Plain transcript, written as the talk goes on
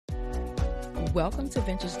Welcome to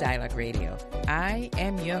Vintage Dialogue Radio. I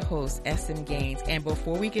am your host, SM Gaines, and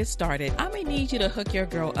before we get started, I'm going to need you to hook your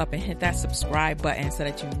girl up and hit that subscribe button so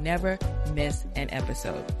that you never miss an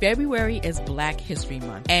episode. February is Black History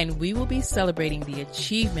Month, and we will be celebrating the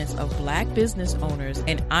achievements of Black business owners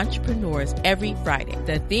and entrepreneurs every Friday.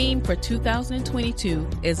 The theme for 2022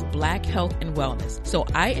 is Black Health and Wellness, so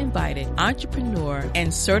I invited entrepreneur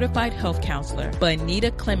and certified health counselor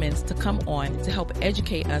Bonita Clemens to come on to help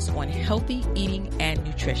educate us on healthy eating and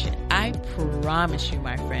nutrition. I promise you,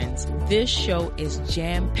 my friends, this show is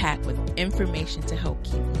jam-packed with information to help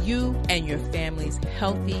keep you and your families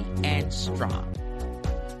healthy and strong.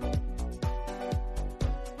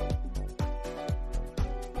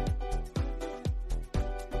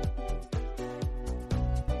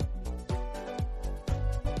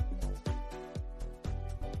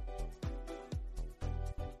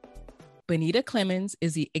 Bonita Clemens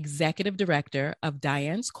is the executive director of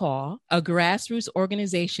Diane's Call, a grassroots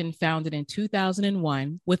organization founded in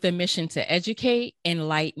 2001 with a mission to educate,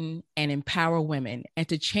 enlighten, and empower women and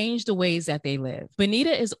to change the ways that they live.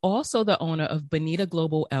 Bonita is also the owner of Bonita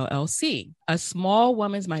Global LLC, a small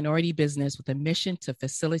women's minority business with a mission to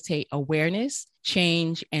facilitate awareness,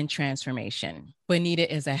 change, and transformation.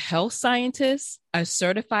 Bonita is a health scientist, a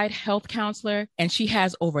certified health counselor, and she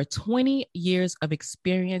has over 20 years of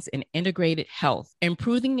experience in integrated health,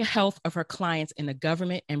 improving the health of her clients in the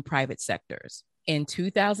government and private sectors. In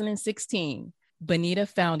 2016, Bonita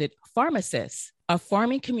founded Pharmacists, a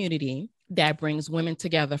farming community that brings women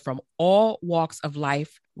together from all walks of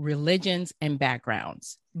life, religions, and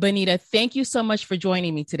backgrounds. Bonita, thank you so much for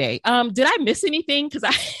joining me today. Did I miss anything? Because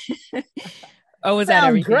Oh, was that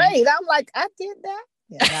everything? Great. I'm like, I did that.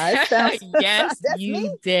 Yeah, it sounds, yes, you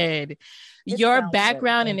me. did. Your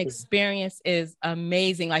background and experience is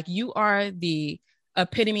amazing. Like, you are the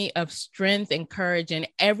epitome of strength and courage and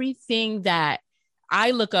everything that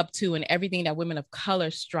I look up to and everything that women of color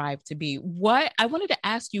strive to be. I wanted to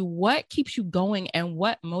ask you, what keeps you going and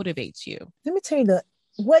what motivates you? Let me tell you,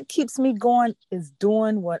 what keeps me going is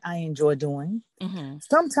doing what I enjoy doing. Mm-hmm.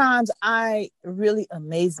 Sometimes I really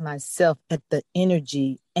amaze myself at the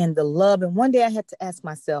energy and the love. And one day I had to ask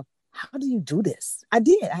myself, how do you do this? I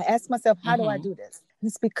did. I asked myself, how do I do this? And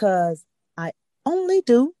it's because I only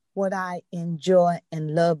do what I enjoy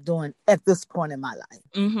and love doing at this point in my life.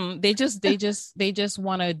 Mm-hmm. They just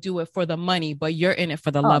want to do it for the money, but you're in it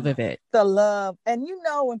for the love of it. The love. And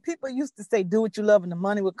when people used to say, do what you love and the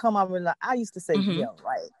money would come out, I used to say, yeah,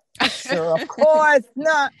 right. Sure, of course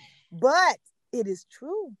not. But it is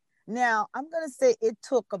true. Now, I'm going to say it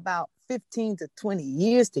took about 15 to 20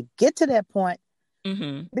 years to get to that point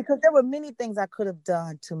because there were many things I could have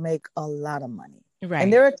done to make a lot of money. Right.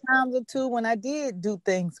 And there are times or two when I did do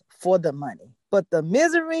things for the money, but the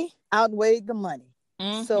misery outweighed the money.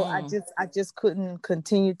 Mm-hmm. So I just couldn't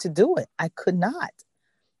continue to do it. I could not.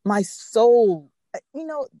 My soul,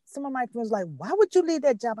 some of my friends were like, why would you leave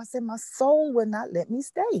that job? I said, my soul will not let me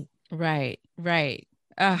stay. Right.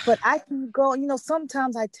 But I can go,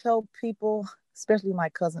 sometimes I tell people, especially my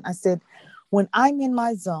cousin, I said, when I'm in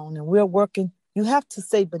my zone and we're working, you have to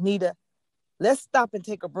say, Bonita, let's stop and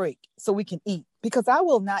take a break so we can eat, because I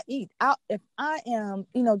will not eat. If I am,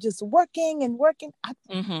 just working,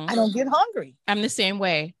 I don't get hungry. I'm the same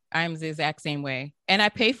way. I'm the exact same way. And I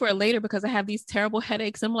pay for it later because I have these terrible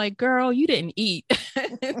headaches. I'm like, girl, you didn't eat.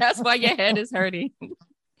 That's why your head is hurting.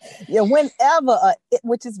 Yeah, whenever,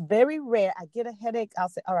 which is very rare, I get a headache, I'll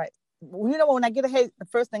say, all right. When I get a headache, the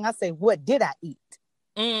first thing I say, what did I eat?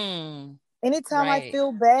 Anytime I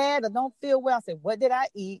feel bad or don't feel well, I say, what did I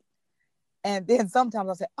eat? And then sometimes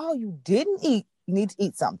I'll say, oh, you didn't eat. You need to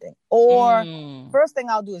eat something. Or first thing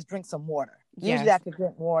I'll do is drink some water. Yes. Usually I can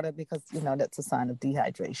drink water because, that's a sign of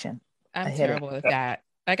dehydration. I'm terrible with that.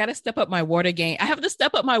 I got to step up my water game. I have to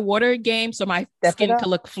step up my water game so my skin can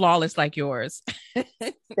look flawless like yours.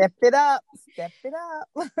 Step it up.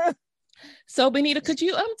 So, Bonita, could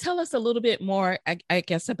you tell us a little bit more, I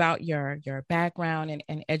guess, about your background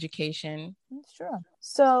and education? Sure.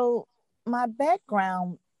 So my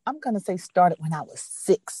background, I'm going to say, started when I was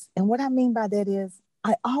 6. And what I mean by that is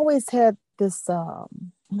I always had this,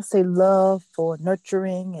 love for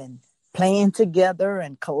nurturing and playing together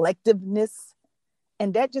and collectiveness.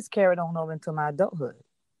 And that just carried on over into my adulthood.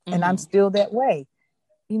 Mm-hmm. And I'm still that way.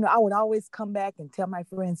 I would always come back and tell my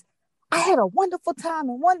friends, I had a wonderful time.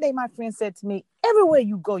 And one day my friend said to me, everywhere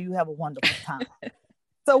you go, you have a wonderful time.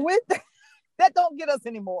 So with that don't get us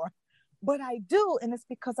anymore. But I do. And it's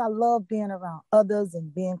because I love being around others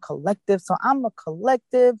and being collective. So I'm a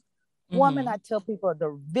collective woman. I tell people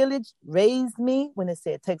the village raised me when it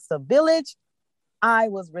said it takes a village. I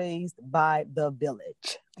was raised by the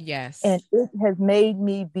village. Yes. And it has made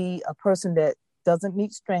me be a person that doesn't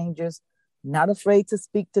meet strangers, not afraid to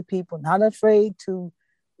speak to people, not afraid to,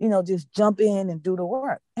 just jump in and do the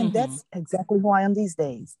work. And that's exactly who I am these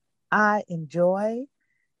days. I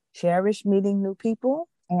cherish meeting new people.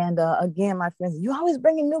 And again, my friends, you always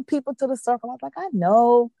bringing new people to the circle. I was like, I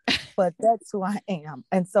know, but that's who I am.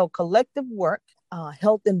 And so collective work,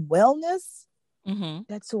 health and wellness,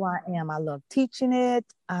 that's who I am. I love teaching it.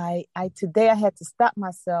 Today I had to stop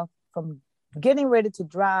myself from getting ready to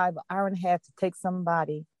drive an hour and a half to take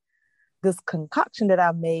somebody this concoction that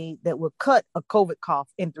I made that would cut a COVID cough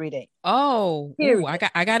in 3 days. Oh, ooh, I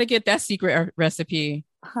got to get that secret recipe.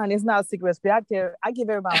 Honey, it's not a secret recipe. I give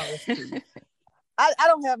everybody a recipe. I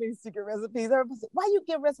don't have any secret recipes. Everybody says, why you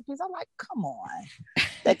give recipes? I'm like, come on.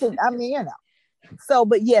 So,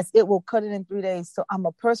 but yes, it will cut it in 3 days. So I'm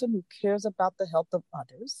a person who cares about the health of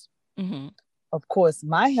others. Of course,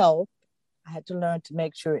 my health, I had to learn to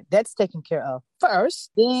make sure that's taken care of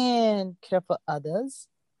first, then care for others.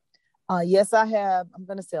 Yes, I'm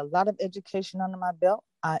going to say a lot of education under my belt.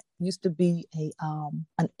 I used to be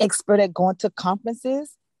an expert at going to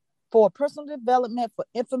conferences for personal development, for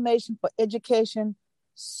information, for education.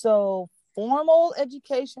 So formal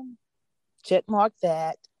education, check mark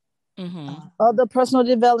that. Other personal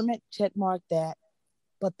development, check mark that.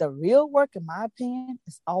 But the real work, in my opinion,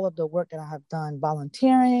 is all of the work that I have done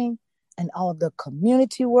volunteering and all of the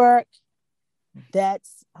community work.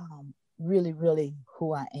 That's really, really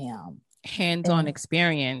who I am. Hands-on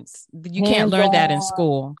experience. You can't learn that in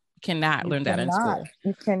school. You cannot learn that in school.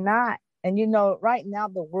 You cannot. And right now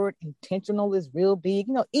the word intentional is real big.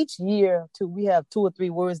 Each year we have 2 or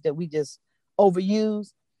 3 words that we just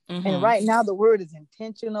overuse. And right now the word is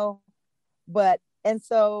intentional. And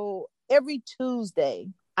so every Tuesday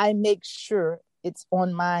I make sure it's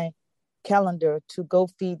on my calendar to go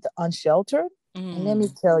feed the unsheltered. And let me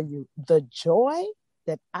tell you, the joy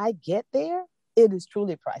that I get there, it is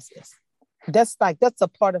truly priceless. That's a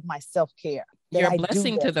part of my self-care. You're a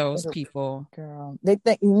blessing to those people. Girl, they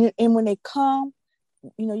think, and when they come,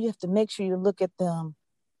 you have to make sure you look at them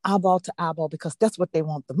eyeball to eyeball, because that's what they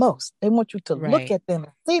want the most. They want you to look at them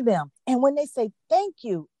and see them. And when they say thank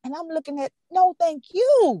you, and I'm looking at, no, thank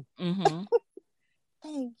you.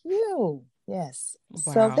 Thank you. Yes.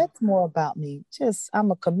 Wow. So that's more about me.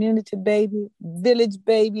 I'm a community baby, village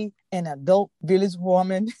baby, and adult village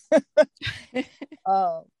woman.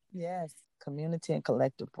 Yes. Community and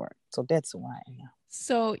collective work. So that's who I am.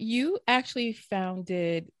 So you actually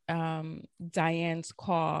founded Diane's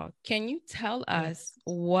Call. Can you tell us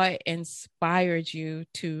what inspired you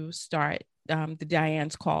to start the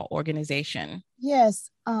Diane's Call organization? Yes.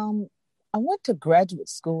 I went to graduate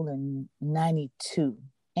school in 92,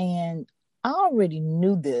 and I already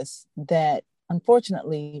knew that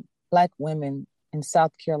unfortunately, Black women in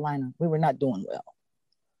South Carolina, we were not doing well.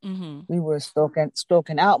 We were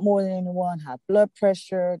stroking out more than anyone, high blood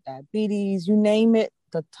pressure, diabetes, you name it,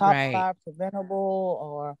 the top 5 preventable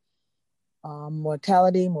or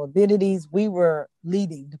mortality, morbidities, we were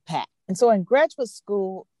leading the pack. And so in graduate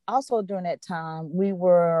school, also during that time, we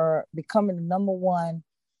were becoming the number 1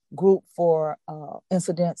 group for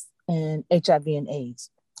incidents in HIV and AIDS.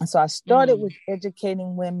 And so I started with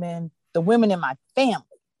educating women, the women in my family.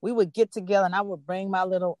 We would get together and I would bring my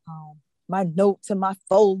little my notes and my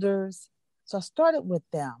folders. So I started with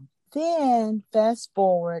them. Then fast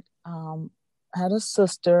forward, I had a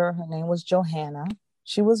sister, her name was Johanna.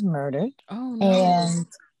 She was murdered. Oh, no. And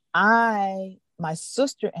my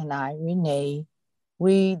sister and I, Renee,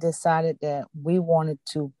 we decided that we wanted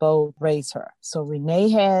to both raise her. So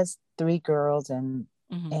Renee has 3 girls and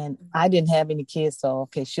I didn't have any kids. So,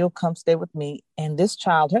 okay, she'll come stay with me. And this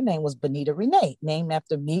child, her name was Benita Renee, named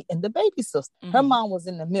after me and the baby sister. Her mom was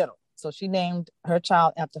in the middle. So she named her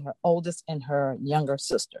child after her oldest and her younger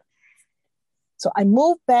sister. So I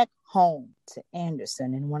moved back home to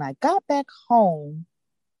Anderson. And when I got back home,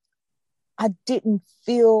 I didn't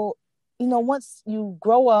feel, once you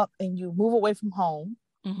grow up and you move away from home,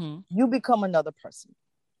 you become another person.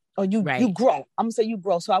 Or you grow. I'm going to say you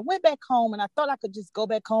grow. So I went back home and I thought I could just go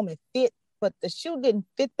back home and fit, but the shoe didn't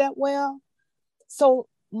fit that well. So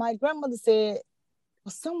my grandmother said,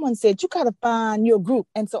 someone said, you got to find your group.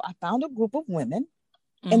 And so I found a group of women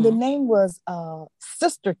and the name was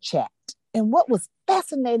Sister Chat. And what was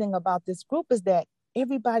fascinating about this group is that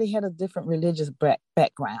everybody had a different religious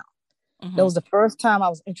background. That was the first time I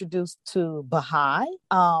was introduced to Baha'i.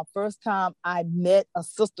 First time I met a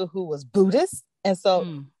sister who was Buddhist. And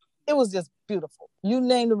so it was just beautiful. You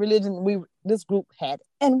name the religion, this group had it.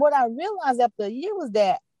 And what I realized after a year was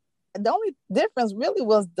that the only difference really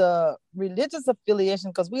was the religious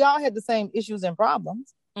affiliation, because we all had the same issues and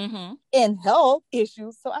problems and health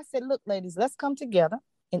issues. So I said, look, ladies, let's come together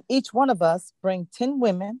and each one of us bring 10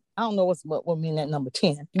 women. I don't know what will mean that number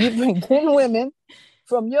 10. You bring 10 women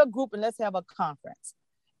from your group and let's have a conference.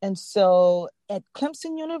 And so at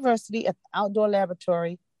Clemson University at the Outdoor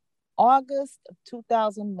Laboratory, August of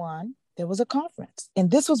 2001, there was a conference. And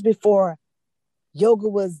this was before yoga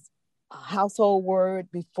was a household word,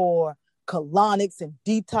 before colonics and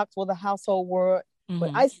detox was a household word.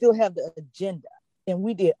 But I still have the agenda. And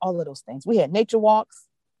we did all of those things. We had nature walks.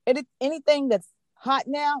 Anything that's hot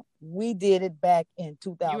now, we did it back in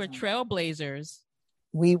 2000. You were trailblazers.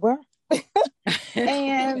 We were.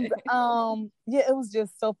 And yeah, it was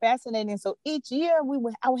just so fascinating. So each year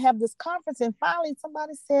I would have this conference, and finally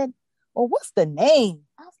somebody said, well, what's the name?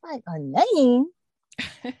 I was like, a name?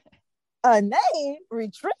 A name?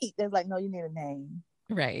 Retreat. They're like, no, you need a name.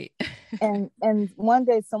 Right. And one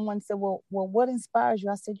day someone said, well, what inspires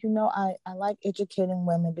you? I said, I like educating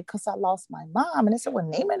women because I lost my mom. And they said, well,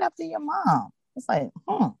 name it after your mom. It's like,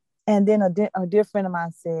 And then a dear friend of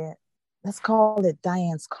mine said, let's call it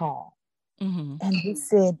Diane's Call. And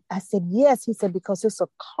I said, yes. He said, because it's a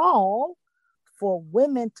call for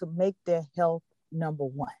women to make their health number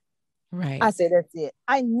one. Right. I said, that's it.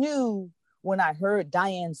 I knew when I heard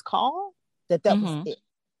Diane's Call that was it.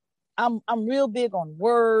 I'm real big on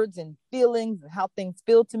words and feelings and how things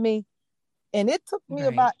feel to me. And it took me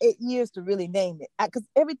about 8 years to really name it, because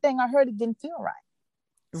everything I heard, it didn't feel right.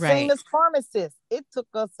 Same as pharmacists. It took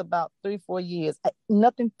us about 3-4 years.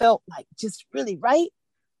 Nothing felt like just really right.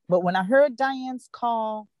 But when I heard Diane's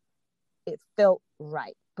Call, it felt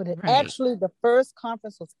right. But actually, the first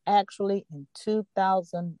conference was actually in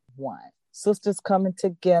 2001. Sisters coming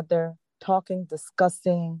together, talking,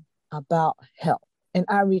 discussing about health. And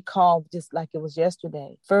I recall just like it was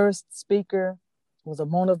yesterday. First speaker was a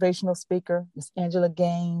motivational speaker, Miss Angela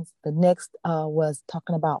Gaines. The next was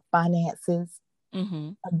talking about finances.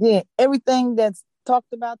 Again, everything that's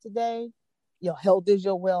talked about today, your health is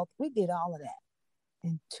your wealth. We did all of that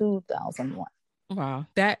in 2001. Wow,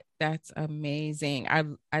 that's amazing.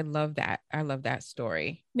 I love that. I love that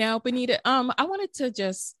story. Now, Benita, I wanted to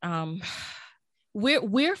just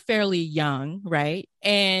we're fairly young, right?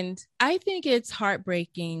 And I think it's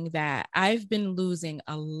heartbreaking that I've been losing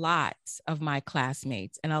a lot of my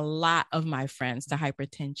classmates and a lot of my friends to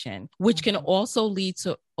hypertension, which can also lead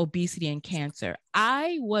to obesity and cancer.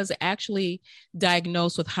 I was actually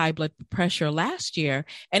diagnosed with high blood pressure last year,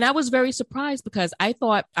 and I was very surprised because I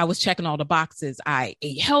thought I was checking all the boxes. I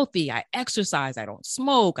ate healthy, I exercise, I don't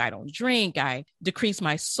smoke, I don't drink, I decrease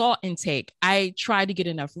my salt intake, I try to get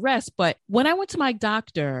enough rest. But when I went to my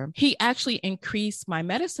doctor, he actually increased my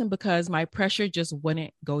medicine because my pressure just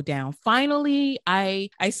wouldn't go down. Finally, I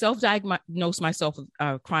self-diagnosed myself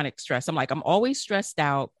with chronic stress. I'm always stressed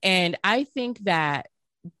out. And I think that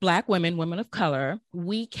Black women, women of color,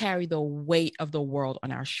 we carry the weight of the world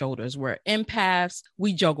on our shoulders. We're empaths.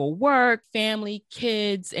 We juggle work, family,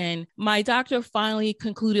 kids. And my doctor finally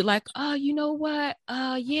concluded you know what?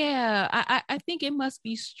 I think it must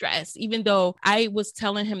be stress, even though I was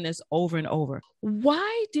telling him this over and over.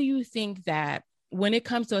 Why do you think that when it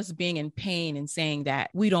comes to us being in pain and saying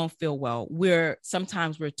that we don't feel well,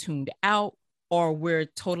 sometimes we're tuned out, or we're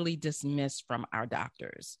totally dismissed from our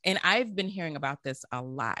doctors? And I've been hearing about this a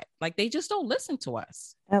lot. They just don't listen to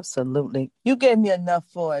us. Absolutely. You gave me enough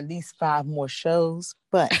for at least 5 more shows,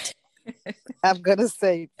 but I'm going to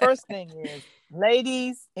say, first thing is,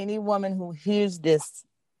 ladies, any woman who hears this,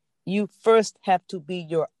 you first have to be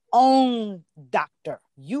your own doctor.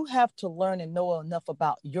 You have to learn and know enough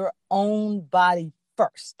about your own body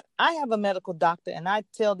first. I have a medical doctor, and I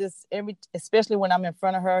tell this especially when I'm in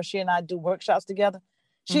front of her. She and I do workshops together.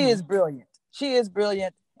 She is brilliant. She is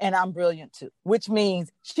brilliant, and I'm brilliant too, which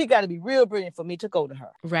means she got to be real brilliant for me to go to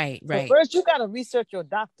her. Right. So first, you got to research your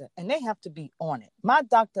doctor, and they have to be on it. My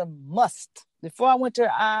doctor must. Before I went to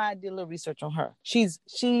her, I did a little research on her. She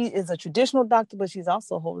is a traditional doctor, but she's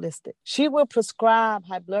also holistic. She will prescribe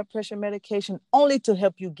high blood pressure medication only to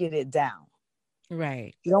help you get it down.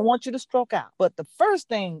 Right. You don't want you to stroke out. But the first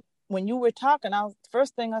thing, when you were talking,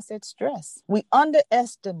 first thing I said, stress. We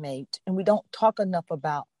underestimate, and we don't talk enough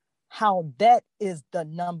about how that is the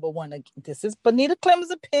number one. This is Benita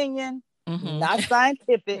Clemens' opinion, not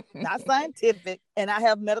scientific, not scientific. And I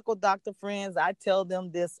have medical doctor friends. I tell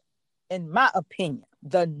them this, in my opinion,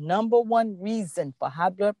 the number one reason for high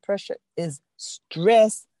blood pressure is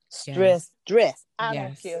stress. I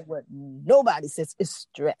don't care what nobody says. It's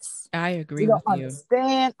stress. I agree You with don't you.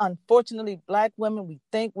 understand. Unfortunately, Black women, we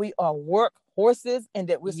think we are horses and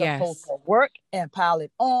that we're supposed Yes. to work and pile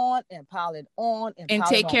it on and pile it on and And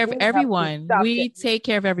pile it take on. care of We have to everyone. stop We that. take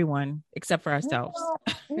care of everyone except for You ourselves.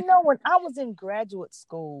 when I was in graduate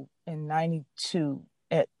school in 92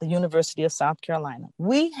 at the University of South Carolina,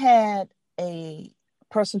 we had a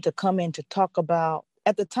person to come in to talk about,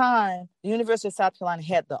 at the time, the University of South Carolina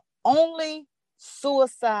had the only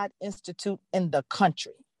suicide institute in the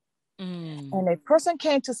country. And a person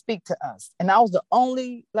came to speak to us, and I was the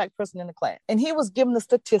only Black person in the class. And he was giving the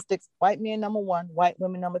statistics: white men number 1, white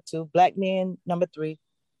women number 2, Black men number 3,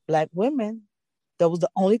 Black women. That was the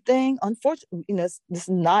only thing. Unfortunately, this is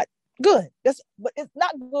not good. But it's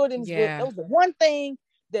not good and it's good. That was the one thing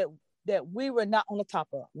that we were not on the top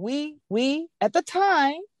of. We at the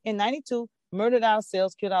time in 92 murdered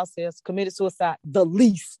ourselves, killed ourselves, committed suicide the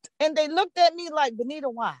least. And they looked at me like, Benita,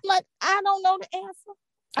 why? I'm like, I don't know the answer.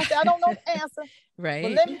 I said, I don't know the answer. Right.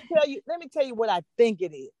 But let me tell you what I think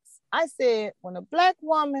it is. I said, when a Black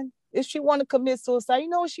woman, if she want to commit suicide, you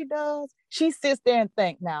know what she does? She sits there and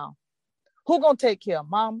think, now, who gonna take care of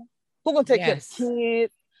mama? Who gonna take care of the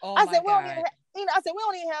kids? Oh, I said, we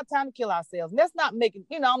don't even have time to kill ourselves. Let's not make it,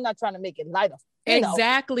 I'm not trying to make it lighter.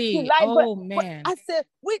 Exactly. But I said,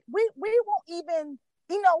 we won't even,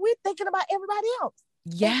 we're thinking about everybody else.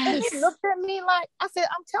 Yes. And he looked at me like, I said,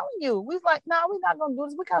 I'm telling you. We was like, we're not going to do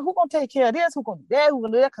this. Who going to take care of this? Who going to do that? Who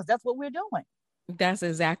going to do that? Because that's what we're doing. That's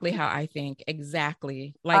exactly how I think.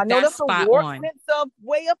 Exactly. Like, I know that's spot on. Of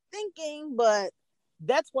way of thinking, but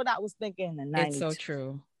that's what I was thinking in 92. It's so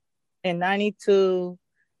true. In 92,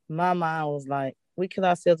 my mind was like, we kill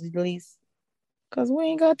ourselves at least because we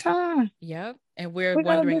ain't got time. Yep. And we're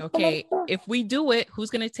wondering, okay, if we do it, who's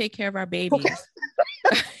going to take care of our babies?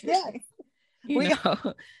 Yes.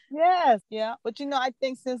 Yes. Yeah. But I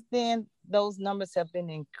think since then, those numbers have been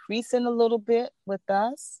increasing a little bit with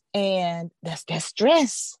us. And that's that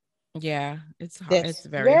stress. Yeah. It's hard. It's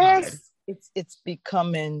very hard. It's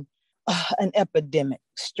becoming an epidemic.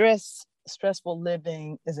 Stressful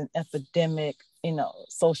living is an epidemic.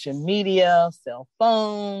 Social media, cell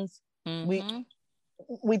phones. Mm-hmm.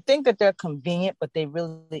 We think that they're convenient, but they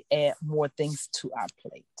really add more things to our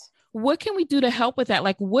plate. What can we do to help with that?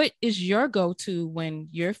 Like, what is your go-to when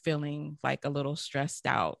you're feeling like a little stressed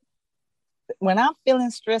out? When I'm feeling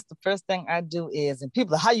stressed, the first thing I do is, and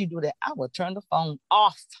people, how you do that? I will turn the phone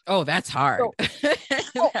off. Oh, that's hard.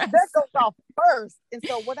 That goes off first. And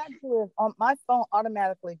so what I do is, my phone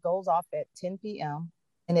automatically goes off at 10 p.m.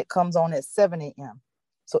 and it comes on at 7 a.m.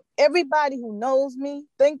 So everybody who knows me,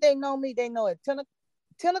 think they know me, they know at 10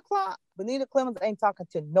 o'clock, Benita Clemens ain't talking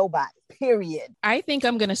to nobody, period. I think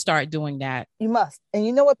I'm going to start doing that. You must. And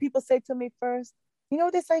you know what people say to me first? You know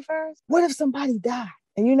what they say first? What if somebody died?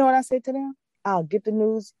 And you know what I say to them? I'll get the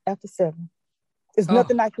news after 7. There's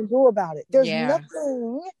nothing I can do about it. There's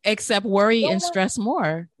nothing. Except worry and stress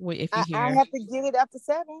more if you hear. I have to get it after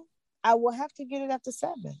 7. I will have to get it after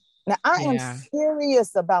 7. Now, I am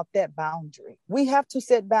serious about that boundary. We have to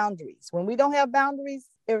set boundaries. When we don't have boundaries,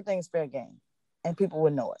 everything is fair game. And people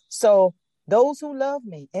will know it. So those who love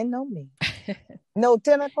me and know me, no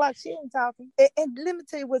 10 o'clock, she ain't talking. And let me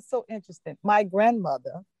tell you what's so interesting. My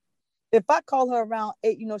grandmother, if I call her around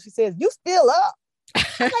 8, she says, you still up?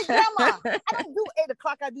 I'm like, Grandma, I don't do 8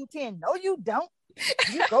 o'clock, I do 10. No, you don't.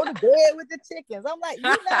 You go to bed with the chickens. I'm like, you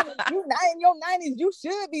not in your 90s, you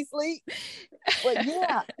should be asleep. But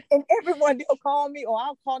yeah, and everyone, they'll call me, or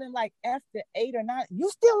I'll call them like after 8 or 9. You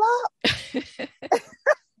still up?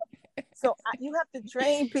 So you have to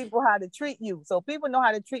train people how to treat you. So people know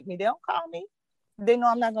how to treat me. They don't call me. They know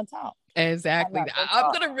I'm not going to talk. Exactly.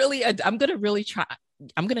 I'm going to really try.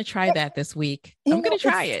 I'm going to try that this week. I'm going to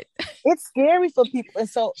try it. It's scary for people. And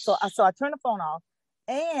so I turn the phone off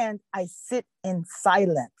and I sit in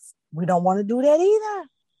silence. We don't want to do that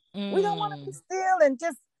either. We don't want to be still and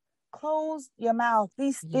just close your mouth.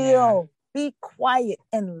 Be still. Be quiet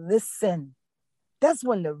and listen. That's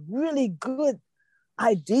when the really good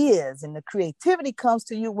ideas and the creativity comes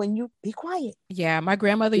to you, when you be quiet. Yeah, my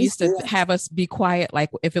grandmother used to have us be quiet. Like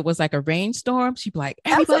if it was like a rainstorm, she'd be like,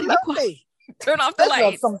 everybody be quiet. Turn off the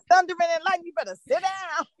lights. Some thundering and lightning, you better sit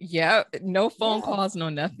down. Yeah, no phone calls, no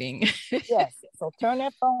nothing. Yes, so turn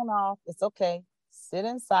that phone off. It's okay. Sit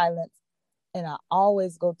in silence. And I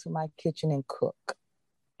always go to my kitchen and cook.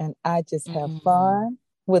 And I just have fun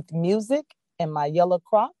with music and my yellow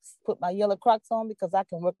Crocs. Put my yellow Crocs on because I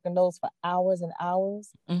can work in those for hours and hours.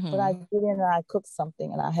 But I get in and I cook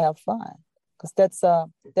something and I have fun, because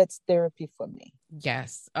that's therapy for me.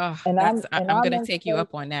 Yes. I'm going to take you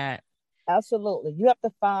up on that. Absolutely. You have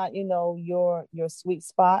to find, your sweet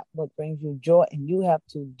spot, what brings you joy, and you have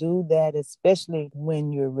to do that, especially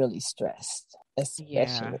when you're really stressed.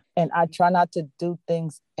 especially. Yeah. And I try not to do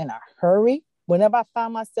things in a hurry. Whenever I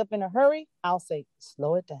find myself in a hurry, I'll say,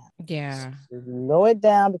 slow it down. Yeah. Slow it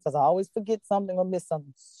down, because I always forget something or miss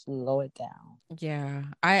something. Slow it down. Yeah.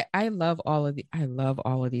 I love all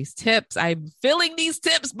of these tips. I'm feeling these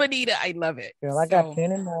tips, Benita. I love it. Girl, I got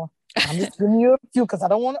plenty more. I'm just giving you a few because I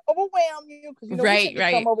don't want to overwhelm you, because we Right, can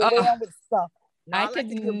right. become overwhelmed with stuff. Now I I could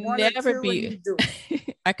like to give one or never two and be you do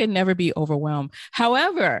it. I could never be overwhelmed.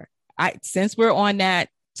 However, since we're on that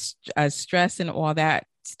stress and all that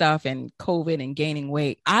stuff and COVID and gaining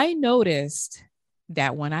weight, I noticed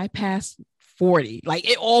that when I passed 40, like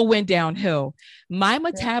it all went downhill. My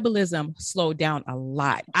metabolism slowed down a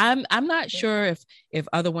lot. I'm not sure if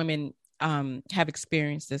other women have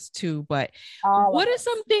experienced this too, but what are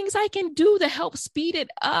some things I can do to help speed it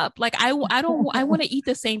up? Like I want to eat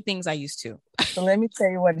the same things I used to. So let me tell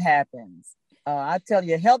you what happens. I tell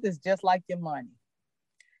you, health is just like your money.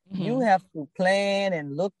 Mm-hmm. You have to plan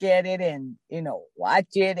and look at it and, watch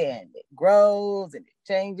it, and it grows and it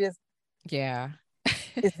changes. Yeah.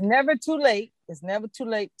 It's never too late. It's never too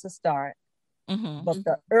late to start. Mm-hmm. But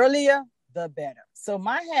the earlier, the better. So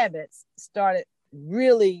my habits started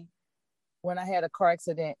really when I had a car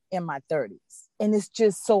accident in my 30s. And it's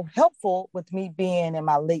just so helpful with me being in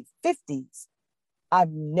my late 50s.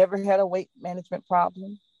 I've never had a weight management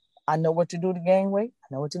problem. I know what to do to gain weight. I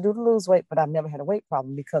know what to do to lose weight, but I've never had a weight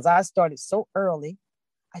problem because I started so early.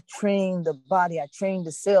 I trained the body, I trained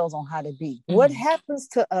the cells on how to be. Mm-hmm. What happens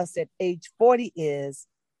to us at age 40 is,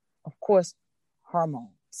 of course,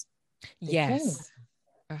 hormones. Yes.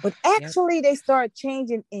 But actually, they start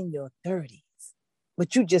changing in your 30s,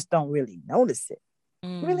 but you just don't really notice it.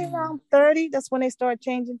 Really around 30, that's when they start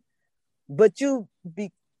changing. But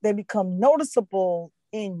they become noticeable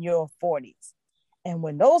in your 40s. And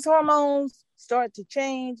when those hormones start to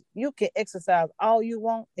change, you can exercise all you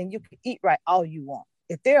want and you can eat right all you want.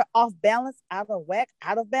 If they're off balance, out of whack,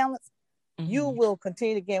 out of balance, you will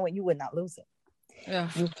continue to gain weight. You will not lose it.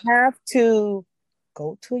 You have to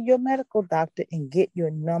go to your medical doctor and get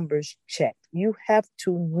your numbers checked. You have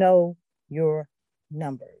to know your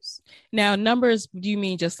numbers. Now, numbers, do you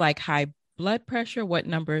mean just like high blood pressure? What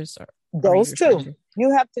numbers are those two?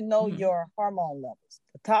 You have to know your hormone levels.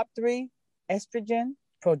 The top three: estrogen,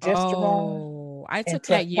 progesterone. Oh, I took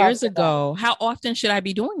that years ago. How often should I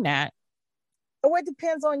be doing that? Oh, it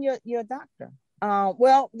depends on your doctor.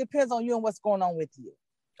 Well, it depends on you and what's going on with you.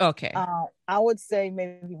 Okay. I would say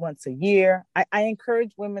maybe once a year. I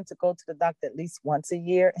encourage women to go to the doctor at least once a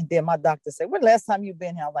year. And then my doctor said, when last time you've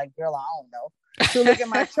been here? I'm like, girl, I don't know. So look at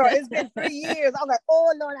my chart. It's been 3 years. I'm like,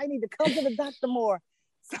 oh, Lord, I need to come to the doctor more.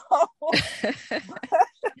 So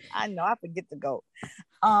I know I forget to go.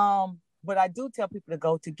 But I do tell people to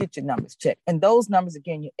go to get your numbers checked. And those numbers,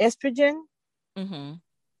 again, your estrogen,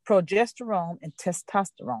 progesterone, and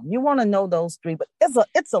testosterone. You want to know those three, but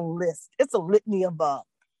it's a list. It's a litany of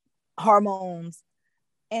hormones.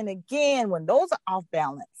 And again, when those are off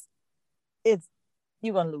balance,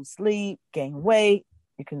 you're going to lose sleep, gain weight,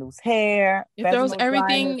 you can lose hair. It throws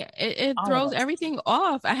everything. It throws everything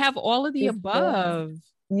off. I have all of the above.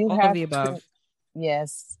 All of the above.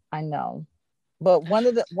 Yes, I know. But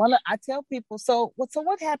I tell people, so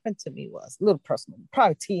what happened to me was a little personal,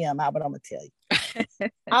 probably TMI, but I'm gonna tell you.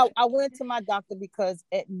 I went to my doctor because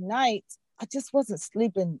at night I just wasn't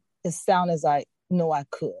sleeping as sound as I know I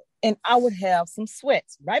could. And I would have some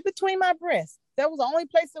sweats right between my breasts. That was the only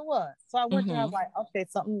place it was. So I went there, I was like, okay,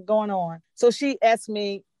 something's going on. So she asked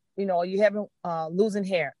me, are you having losing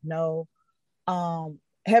hair? No.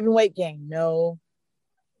 Having weight gain? No.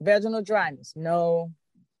 Vaginal dryness? No.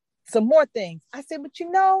 Some more things. I said, but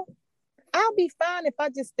I'll be fine if I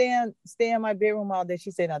just stay in my bedroom all day.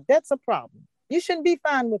 She said, now that's a problem. You shouldn't be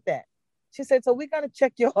fine with that. She said, so we got to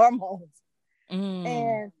check your hormones.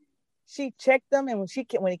 And she checked them. And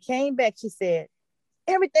when it came back, she said,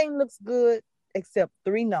 everything looks good except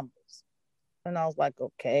 3 numbers. And I was like,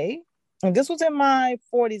 okay. And this was in my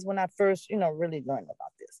 40s when I first, really learned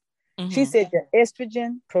about this. She said your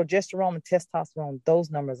estrogen, progesterone, and testosterone, those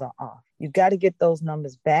numbers are off. You got to get those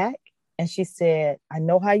numbers back. And she said, I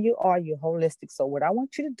know how you are. You're holistic. So what I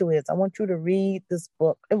want you to do is I want you to read this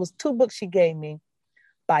book. It was 2 books she gave me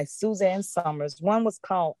by Suzanne Somers. One was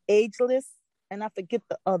called Ageless, and I forget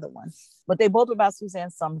the other one. But they both were about Suzanne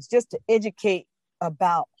Somers, just to educate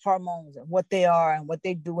about hormones and what they are and what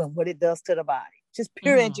they do and what it does to the body. Just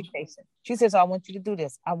pure education. She says, I want you to do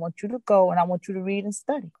this. I want you to go and I want you to read and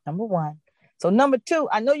study. Number 1. So number 2,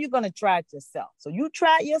 I know you're going to try it yourself. So you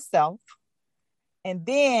try it yourself. And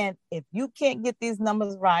then if you can't get these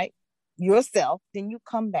numbers right yourself, then you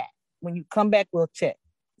come back. When you come back, we'll check.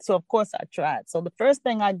 So of course I tried. So the first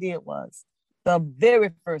thing I did was The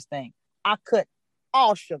very first thing, I cut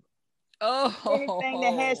all sugar. Anything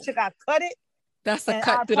that had Oh, sugar, I cut it. that's a And I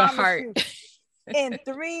cut through the promise heart. you, in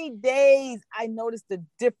 3 days, I noticed the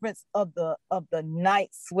difference of the night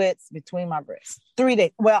sweats between my breasts. 3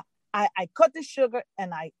 days. Well, I cut the sugar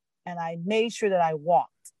and I made sure that I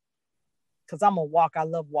walked because I'm a walk. I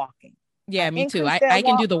love walking. Yeah, me too. Increased I that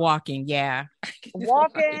can do walk, the walking. Yeah. I can do the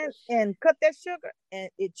walking. walking and cut that sugar, and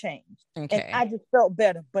it changed. And Okay. I just felt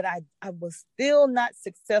better, but I was still not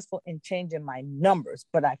successful in changing my numbers,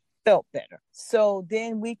 but I felt better. So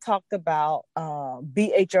then we talked about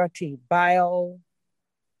BHRT, bioidentical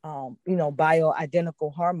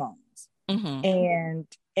hormones. Mm-hmm.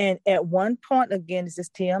 And at one point, again, this is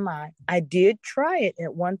TMI, I did try it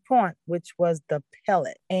at one point, which was the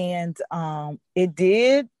pellet. And it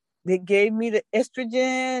gave me the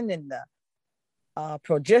estrogen and the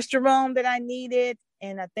progesterone that I needed.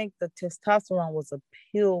 And I think the testosterone was a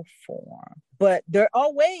pill form. But there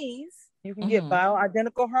are ways you can get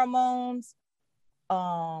bioidentical hormones,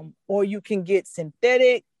 or you can get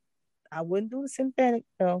synthetic. I wouldn't do the synthetic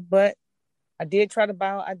though, but I did try the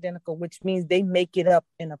bioidentical, which means they make it up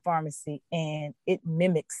in a pharmacy and it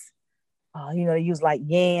mimics. They use like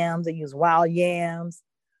yams, they use wild yams.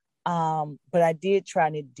 But I did try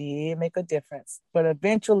and it did make a difference. But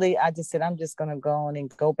eventually I just said, I'm just going to go on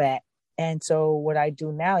and go back. And so what I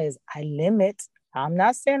do now is I limit. I'm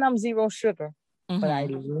not saying I'm zero sugar, but I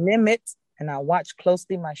limit and I watch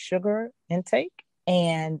closely my sugar intake.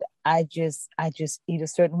 And I just eat a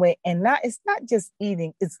certain way. And it's not just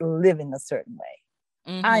eating, it's living a certain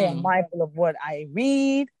way. I am mindful of what I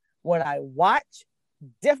read, what I watch,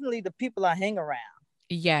 definitely the people I hang around.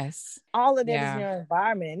 Yes. All of that is in your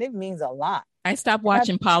environment, and it means a lot. I stopped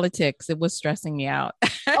watching politics. It was stressing me out.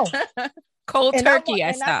 Cold turkey,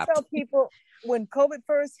 I stopped. I tell people, when COVID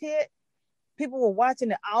first hit, people were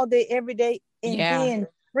watching it all day, every day, and then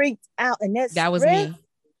freaked out. And that was me.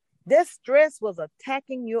 That stress was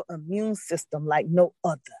attacking your immune system like no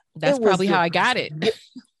other. That's probably how I got it.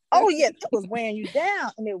 Oh, yeah. It was wearing you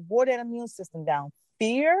down, and it wore that immune system down.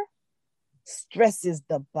 Fear stresses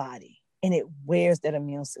the body, and it wears that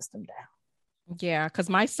immune system down. Yeah, because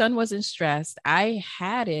my son wasn't stressed. I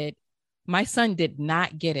had it. My son did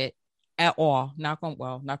not get it at all. Knock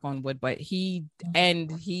on wood, but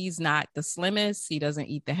he's not the slimmest. He doesn't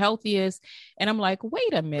eat the healthiest. And I'm like,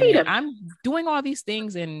 wait a minute. I'm doing all these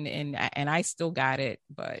things and I still got it.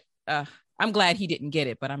 But I'm glad he didn't get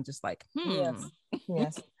it. But I'm just like,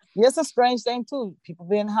 Yes. Yes, a strange thing too. People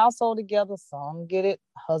be in the household together. Some get it,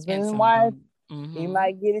 husband and wife. He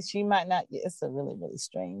might get it, she might not. It's a really, really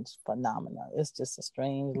strange phenomenon. It's just a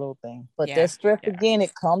strange little thing. But that stress again,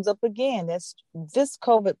 it comes up again. This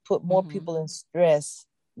COVID put more people in stress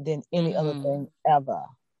than any other thing ever.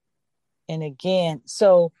 And again,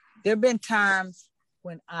 so there have been times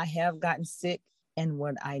when I have gotten sick, and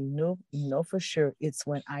when I know for sure, it's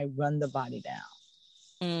when I run the body down.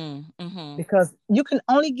 Because you can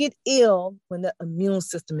only get ill when the immune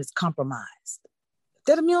system is compromised. If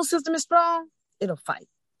that immune system is strong, it'll fight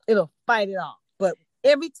it off. But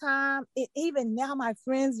every time, even now, my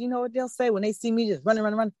friends, you know what they'll say when they see me just running,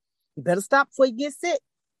 you better stop before you get sick.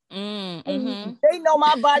 They know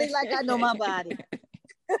my body like I know my body.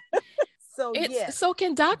 So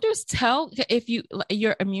can doctors tell if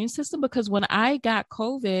your immune system? Because when I got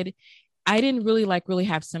COVID, I didn't really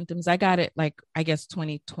have symptoms. I got it I guess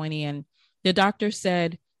 2020, and the doctor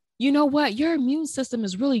said, you know what, your immune system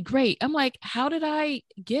is really great. I'm like, how did I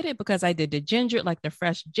get it? Because I did the ginger, like the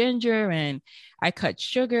fresh ginger, and I cut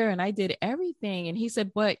sugar and I did everything. And he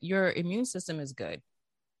said, but your immune system is good.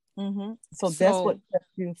 So that's what kept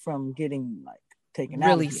you from getting taken out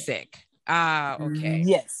really sick. Okay.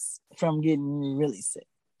 Yes, from getting really sick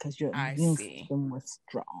because your immune system was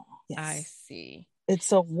strong. Yes. I see.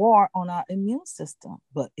 It's a war on our immune system.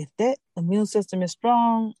 But if that immune system is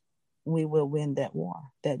strong, we will win that war,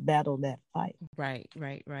 that battle, that fight. Right.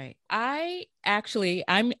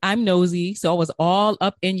 I'm nosy, so I was all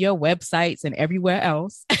up in your websites and everywhere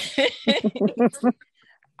else.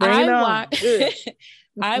 I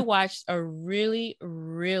watched a really,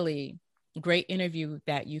 really great interview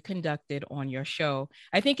that you conducted on your show.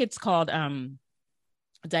 I think it's called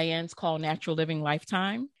Diane's Call Natural Living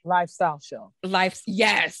Lifestyle show.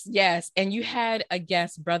 Yes. And you had a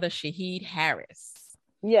guest, Brother Shahid Harris.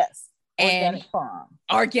 Yes.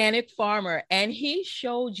 Organic farmer. And he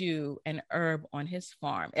showed you an herb on his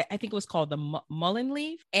farm. I think it was called the mullein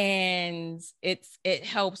leaf. And it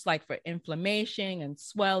helps for inflammation and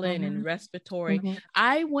swelling and respiratory.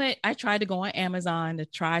 I tried to go on Amazon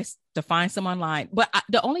to find some online, but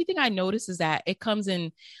the only thing I noticed is that it comes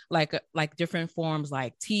in like different forms,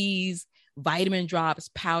 like teas, vitamin drops,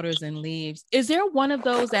 powders, and leaves. Is there one of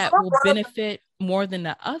those that will benefit more than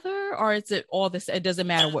the other, or is it all this? It doesn't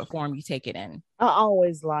matter what form you take it in. I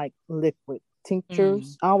always like liquid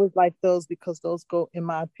tinctures. I always like those because those go, in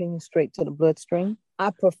my opinion, straight to the bloodstream.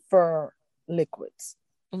 I prefer liquids.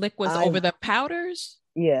 Liquids over the powders?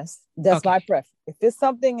 Yes, that's my preference. If it's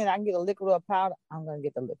something and I can get a liquid or a powder, I'm going to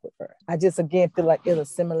get the liquid first. I just, again, feel like it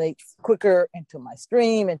assimilates quicker into my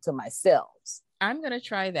stream, into my cells. I'm going to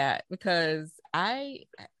try that because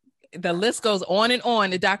the list goes on and on.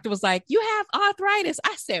 The doctor was like, you have arthritis.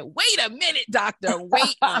 I said, wait a minute, doctor,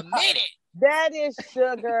 wait a minute. That is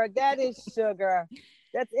sugar. That is sugar.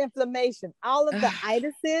 That's inflammation. All of the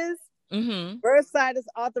itises, bursitis,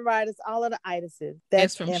 arthritis, all of the itises.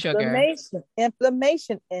 That's from inflammation. Sugar.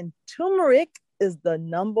 Inflammation. And turmeric is the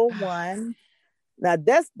number one. Now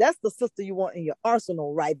that's the sister you want in your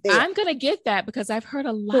arsenal right there. I'm gonna get that because I've heard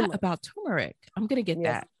a lot about turmeric. I'm gonna get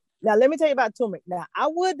that. Now let me tell you about turmeric. Now I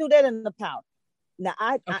would do that in the powder. Now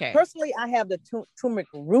I personally I have the turmeric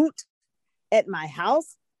root at my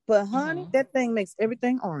house, but honey, that thing makes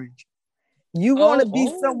everything orange. You want to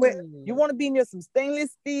be somewhere. You want to be near some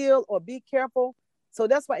stainless steel, or be careful. So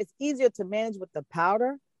that's why it's easier to manage with the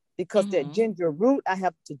powder, because that ginger root, I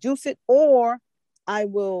have to juice it, or I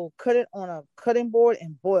will cut it on a cutting board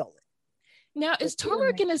and boil it. Now, is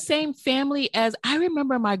turmeric in the same family as, I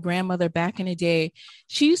remember my grandmother back in the day,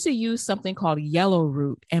 she used to use something called yellow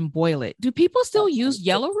root and boil it. Do people still use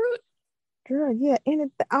yellow root? Girl, yeah,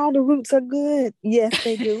 and all the roots are good. Yes,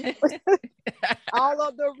 they do. All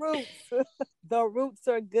of the roots. The roots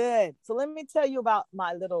are good. So let me tell you about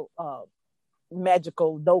my little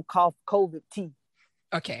magical no-cough COVID tea.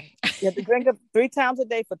 Okay. You have to drink it 3 times a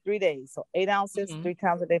day for 3 days. So 8 ounces, 3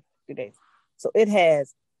 times a day for 3 days. So it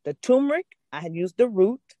has the turmeric. I had used the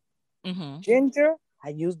root. Ginger. I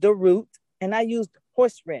used the root. And I used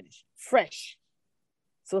horseradish, fresh.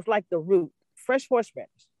 So it's like the root, fresh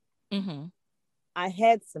horseradish. I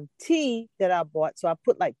had some tea that I bought. So I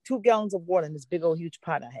put like 2 gallons of water in this big old huge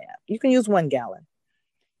pot I have. You can use 1 gallon.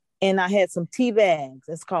 And I had some tea bags.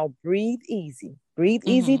 It's called Breathe Easy. Breathe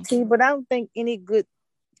Easy tea. But I don't think any good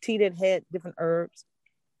tea that had different herbs.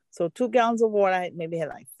 So 2 gallons of water. I maybe had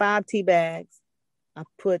like 5 tea bags. I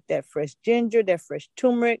put that fresh ginger, that fresh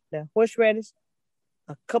turmeric, the horseradish,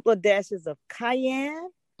 a couple of dashes of cayenne.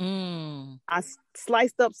 I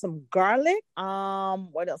sliced up some garlic.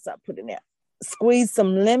 What else I put in there? Squeezed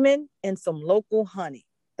some lemon and some local honey.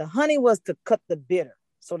 The honey was to cut the bitter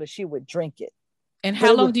so that she would drink it. And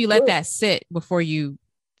how long do you let that sit before you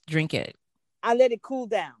drink it? I let it cool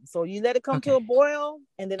down. So you let it come to a boil,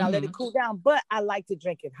 and then I let it cool down. But I like to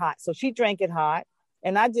drink it hot. So she drank it hot.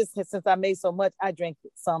 And I just, since I made so much, I drank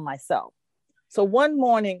some myself. So one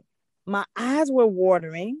morning, my eyes were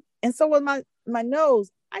watering. And so was my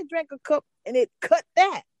nose. I drank a cup and it cut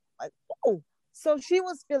that. Like, whoa. So she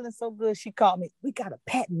was feeling so good. She called me, we got to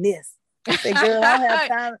patent this. I said, girl, I don't have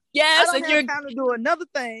time. Yes, I don't have time to do another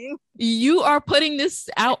thing. You are putting this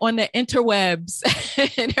out on the interwebs,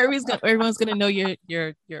 and everyone's gonna know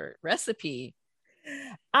your recipe.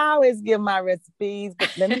 I always give my recipes,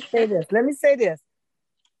 but let me say this.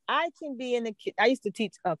 I can be in the kitchen. I used to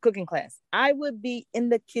teach a cooking class. I would be in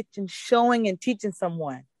the kitchen showing and teaching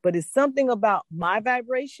someone, but it's something about my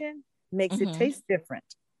vibration makes it taste different.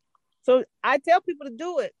 So I tell people to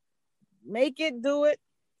do it, make it, do it,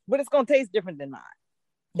 but it's going to taste different than mine.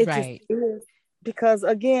 It just is, because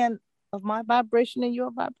again, of my vibration and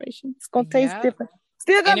your vibration, it's going to taste different.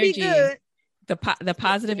 Still going to be good. The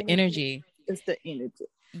positive energy. It's the energy.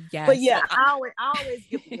 Yes. But yeah, I always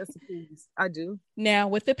give the recipes. I do. Now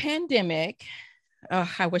with the pandemic,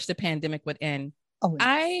 I wish the pandemic would end.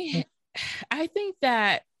 I think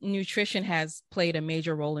that nutrition has played a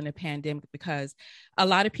major role in the pandemic, because a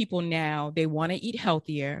lot of people now, they want to eat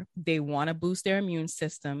healthier. They want to boost their immune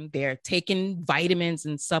system. They're taking vitamins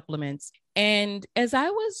and supplements. And as I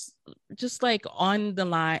was just like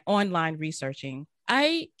online researching,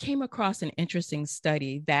 I came across an interesting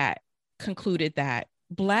study that concluded that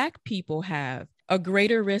Black people have a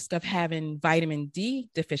greater risk of having vitamin D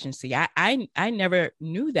deficiency. I never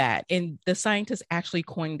knew that. And the scientists actually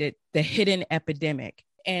coined it the hidden epidemic.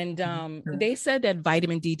 And they said that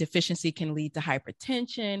vitamin D deficiency can lead to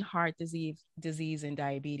hypertension, heart disease, and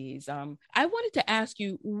diabetes. I wanted to ask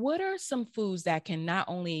you, what are some foods that can not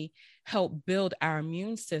only help build our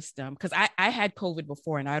immune system? Because I had COVID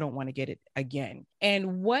before and I don't want to get it again.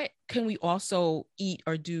 And what can we also eat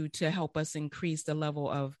or do to help us increase the level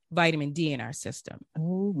of vitamin D in our system?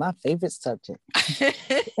 Oh, my favorite subject.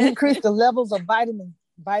 Increase the levels of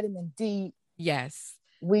vitamin D. Yes.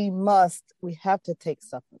 We have to take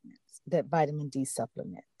supplements, that vitamin D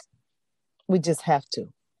supplement. We just have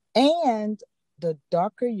to. And the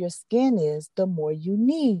darker your skin is, the more you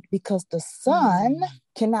need, because the sun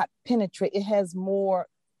cannot penetrate. It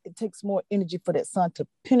takes more energy for that sun to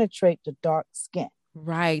penetrate the dark skin.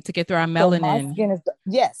 Right. To get through our So my melanin. skin is,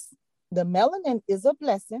 yes, the melanin is a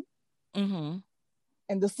blessing. Mm-hmm.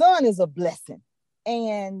 And the sun is a blessing.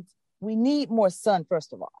 And we need more sun,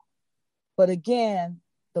 first of all. But again,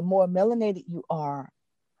 the more melanated you are,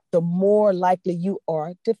 the more likely you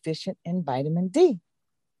are deficient in vitamin D.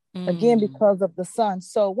 Again, because of the sun.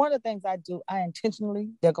 So one of the things I do, I intentionally,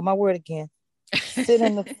 there go my word again, sit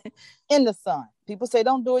in the sun. People say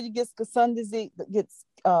don't do it, you get sun disease, get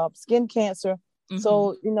skin cancer.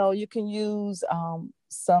 So you can use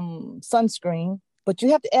some sunscreen, but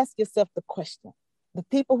you have to ask yourself the question: the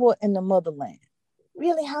people who are in the motherland,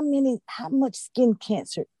 really, how much skin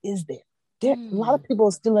cancer is there? A lot of people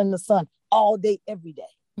are still in the sun all day, every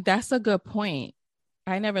day. That's a good point.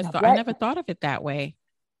 I never thought of it that way.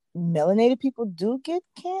 Melanated people do get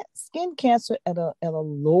skin cancer at a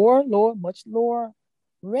much lower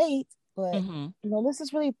rate. But let's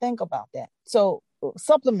just really think about that. So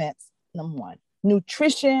supplements, number one.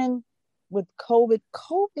 Nutrition with COVID.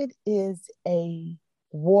 COVID is a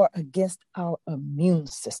war against our immune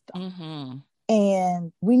system.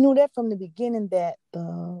 And we knew that from the beginning, that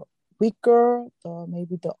the weaker,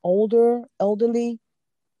 maybe the elderly,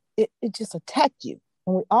 it just attacked you.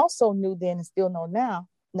 And we also knew then, and still know now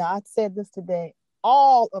I said this today,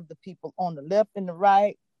 all of the people on the left and the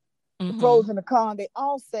right, the pros and the cons, they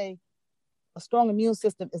all say a strong immune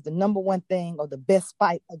system is the number one thing, or the best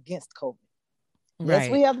fight against COVID. Right.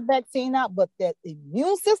 Yes, we have the vaccine out, but that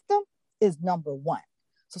immune system is number one.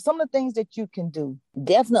 So some of the things that you can do,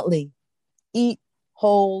 definitely eat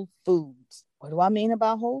whole foods. What do I mean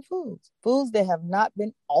about whole foods? Foods that have not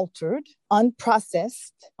been altered,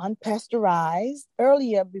 unprocessed, unpasteurized.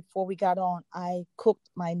 Earlier, before we got on, I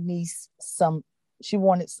cooked my niece she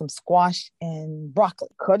wanted some squash and broccoli.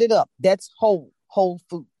 Cut it up. That's whole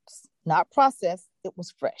foods, not processed. It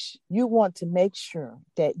was fresh. You want to make sure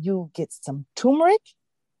that you get some turmeric,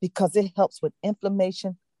 because it helps with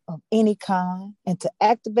inflammation of any kind. And to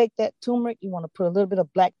activate that turmeric, you want to put a little bit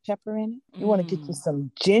of black pepper in it. You want to get you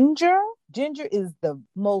some ginger. Ginger is the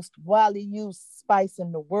most widely used spice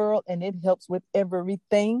in the world, and it helps with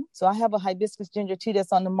everything. So I have a hibiscus ginger tea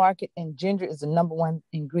that's on the market, and ginger is the number one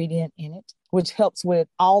ingredient in it, which helps with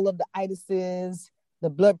all of the itises, the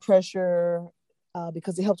blood pressure,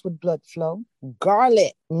 because it helps with blood flow.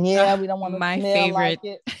 Garlic. Yeah, we don't want to smell like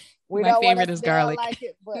it. My favorite is garlic. Like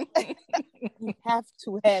it, but you have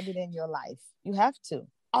to have it in your life. You have to.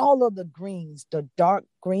 All of the greens, the dark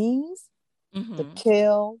greens, the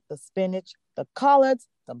kale, the spinach, the collards,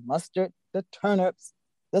 the mustard, the turnips,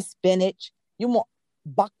 the spinach. You want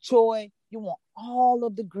bok choy. You want all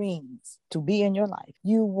of the greens to be in your life.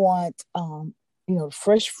 You want,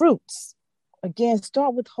 fresh fruits. Again,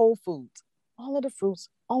 start with whole foods. All of the fruits,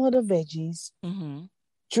 all of the veggies.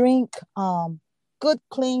 Drink good,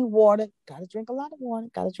 clean water. Got to drink a lot of water.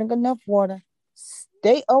 Got to drink enough water.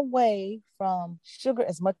 Stay away from sugar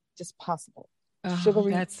as much as possible.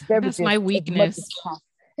 Sugary beverages. That's my weakness.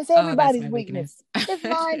 It's everybody's weakness. It's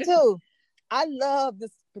mine too. I love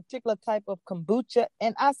this particular type of kombucha.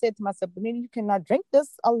 And I said to myself, Benita, you cannot drink this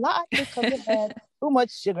a lot because it has too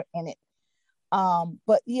much sugar in it.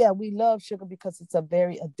 But yeah, we love sugar because it's a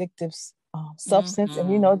very addictive substance.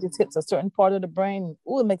 And, it just hits a certain part of the brain.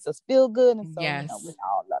 It makes us feel good. And so, we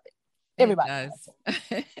all love it. Everybody does.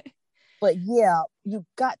 But yeah, you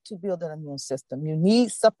got to build an immune system. You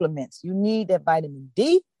need supplements. You need that vitamin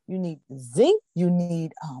D. You need zinc. You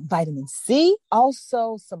need vitamin C.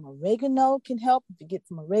 Also, some oregano can help if you get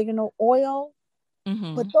some oregano oil.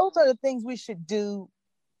 But those are the things we should do,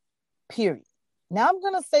 period. Now, I'm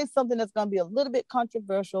going to say something that's going to be a little bit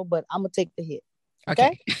controversial, but I'm going to take the hit.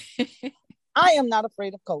 Okay? I am not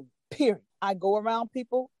afraid of COVID, period. I go around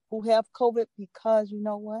people who have COVID because you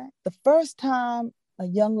know what? The first time a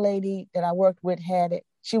young lady that I worked with had it,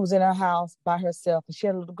 she was in her house by herself, and she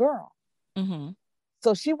had a little girl.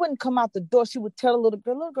 So she wouldn't come out the door. She would tell the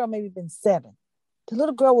little girl maybe been 7. The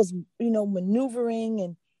little girl was,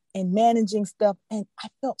 maneuvering and managing stuff. And I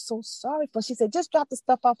felt so sorry for her. She said, just drop the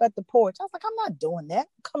stuff off at the porch. I was like, I'm not doing that.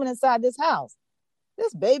 I'm coming inside this house.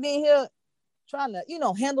 This baby in here trying to,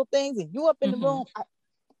 handle things, and you up in the room.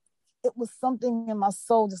 It was something in my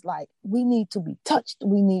soul, just like, we need to be touched.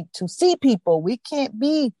 We need to see people. We can't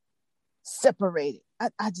be separated.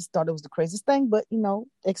 I just thought it was the craziest thing, but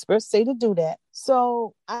experts say to do that.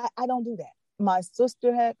 So I don't do that. My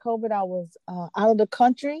sister had COVID. I was out of the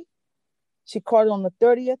country. She caught it on the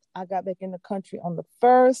 30th. I got back in the country on the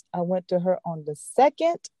 1st. I went to her on the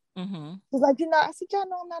 2nd. Mm-hmm. She's like, I said, y'all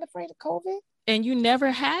know I'm not afraid of COVID. And you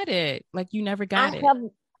never had it. Like you never got it.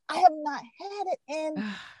 I have not had it. And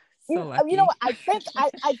so you know lucky. what? I think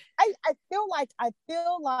I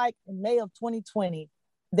feel like in May of 2020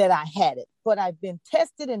 that I had it, but I've been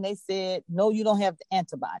tested and they said, no, you don't have the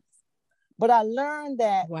antibodies. But I learned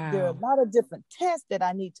that there are a lot of different tests that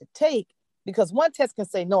I need to take because one test can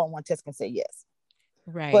say no and one test can say yes.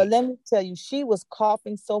 Right. But let me tell you, she was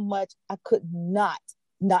coughing so much, I could not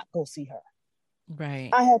go see her. Right.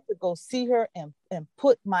 I had to go see her and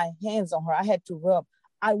put my hands on her.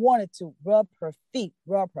 I wanted to rub her feet,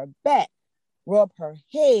 rub her back, rub her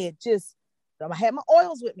head. I had my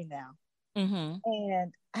oils with me now. Mm-hmm.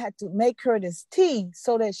 And I had to make her this tea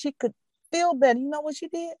so that she could feel better. You know what she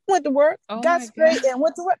did? Went to work, got straight and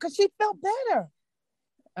went to work because she felt better.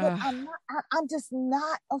 But I'm just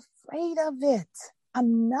not afraid of it.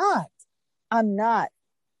 I'm not.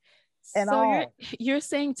 And so you're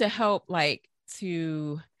saying to help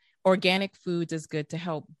organic foods is good to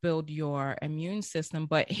help build your immune system.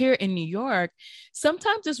 But here in New York,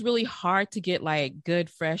 sometimes it's really hard to get like good,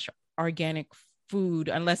 fresh, organic food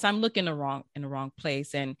unless I'm looking in the wrong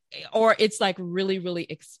place or it's like really, really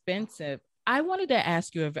expensive. I wanted to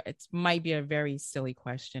ask you, it might be a very silly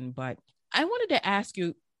question, but I wanted to ask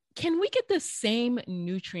you, can we get the same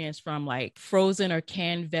nutrients from like frozen or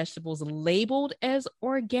canned vegetables labeled as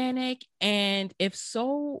organic? And if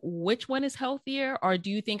so, which one is healthier? Or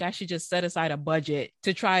do you think I should just set aside a budget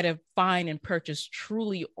to try to find and purchase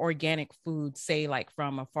truly organic food, say like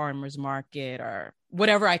from a farmer's market or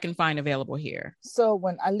whatever I can find available here? So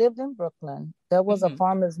when I lived in Brooklyn, there was a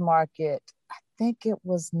farmer's market. I think it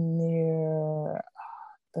was near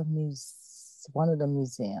one of the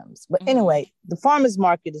museums. But anyway, the farmer's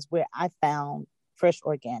market is where I found fresh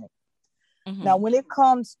organic. Now, when it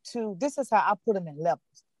comes to, this is how I put them in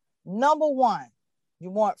levels. Number one,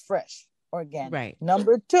 you want fresh organic. Right.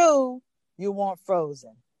 Number two, you want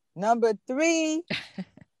frozen. Number three,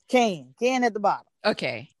 can at the bottom.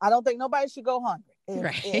 Okay. I don't think nobody should go hungry.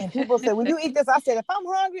 And people say, when you eat this, I said, if I'm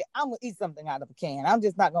hungry, I'm going to eat something out of a can. I'm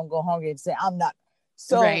just not going to go hungry and say, I'm not.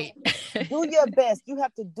 So do your best. You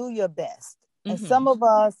have to do your best. And some of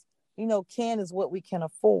us, can is what we can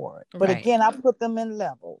afford. But again, I put them in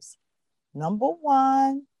levels. Number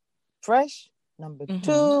one, fresh. Number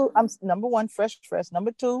two, number one, fresh.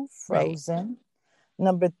 Number two, frozen. Right.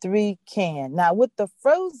 Number three, canned. Now with the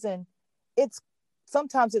frozen,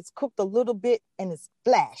 sometimes it's cooked a little bit and it's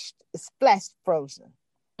flashed. It's flashed frozen.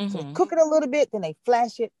 So cook it a little bit, then they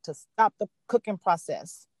flash it to stop the cooking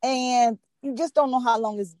process. And you just don't know how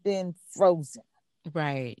long it's been frozen.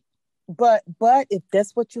 Right. But if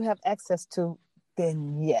that's what you have access to,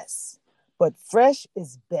 then yes. But fresh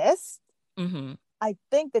is best. I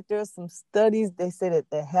think that there's some studies, they say that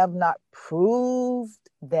they have not proved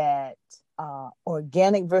that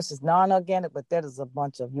organic versus non-organic, but that is a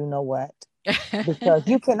bunch of you know what. Because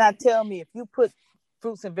you cannot tell me if you put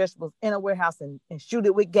fruits and vegetables in a warehouse and shoot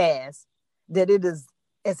it with gas, that it is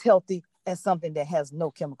as healthy as something that has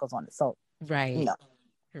no chemicals on it. So no.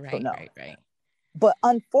 Right. But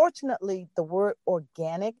unfortunately, the word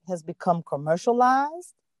organic has become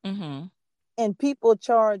commercialized and people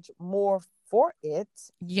charge more for it.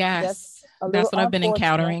 Yes, that's what I've been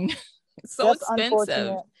encountering. It's so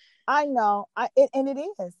expensive. I know. And it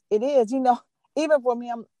is. It is. Even for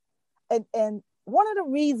me, and one of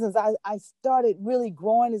the reasons I started really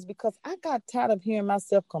growing is because I got tired of hearing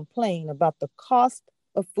myself complain about the cost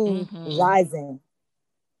of food rising.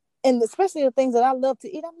 And especially the things that I love to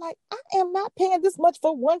eat. I'm like, I am not paying this much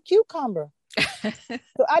for one cucumber.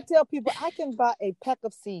 So I tell people I can buy a pack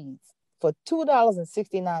of seeds for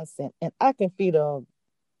 $2.69 and I can feed a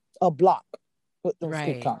block with those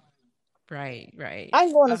cucumbers. Right. I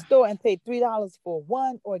can go in the store and pay $3 for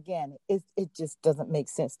one organic. It just doesn't make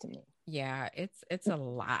sense to me. Yeah, it's a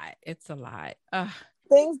lot. It's a lot.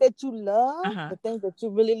 Things that you love, the things that you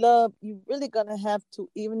really love, you're really gonna have to,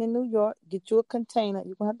 even in New York, get you a container.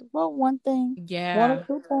 You're gonna have to grow one thing. Yeah. One or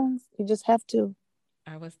two things. You just have to.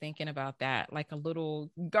 I was thinking about that, like a little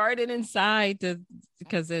garden inside,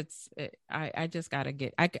 because I just gotta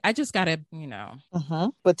get, I just gotta,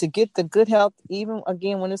 But to get the good health, even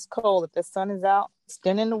again when it's cold, if the sun is out,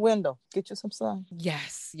 stand in the window, get you some sun.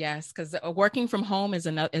 Yes, because working from home is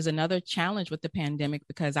another challenge with the pandemic,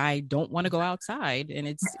 because I don't want to go outside,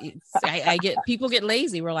 and I get people get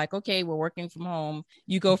lazy. We're like, okay, we're working from home.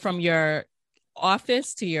 You go from your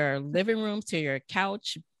office to your living room to your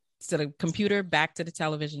couch to the computer back to the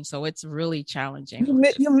television, so it's really challenging.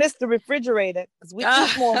 You missed the refrigerator because we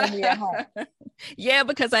eat more when we're at home. Yeah,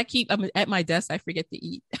 because I'm at my desk, I forget to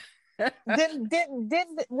eat.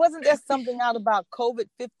 Wasn't there something out about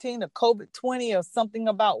COVID-15 or COVID-20 or something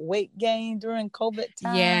about weight gain during COVID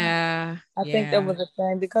time? Yeah. I think that was a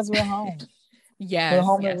thing because we're home. Yes. We're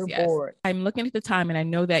home and we're bored. I'm looking at the time and I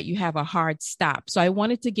know that you have a hard stop. So I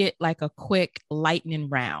wanted to get like a quick lightning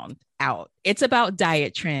round out. It's about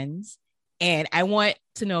diet trends. And I want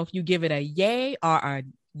to know if you give it a yay or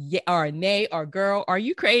a nay or girl. Are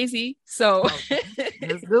you crazy? So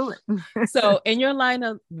let's do it. So in your line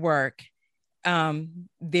of work,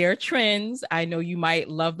 there are trends. I know you might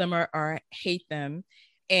love them or hate them.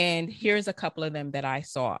 And here's a couple of them that I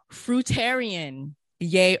saw. Fruitarian,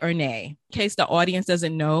 yay or nay? In case the audience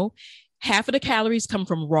doesn't know, half of the calories come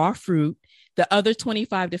from raw fruit. The other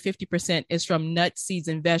 25 to 50% is from nuts, seeds,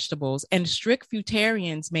 and vegetables. And strict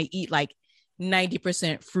fruitarians may eat like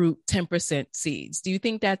 90% fruit, 10% seeds. Do you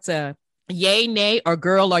think that's a yay, nay, or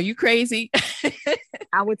girl? Are you crazy?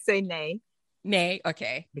 I would say nay. Nay,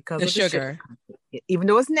 okay. Because the of sugar. Even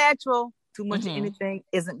though it's natural, too much of anything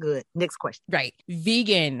isn't good. Next question. Right.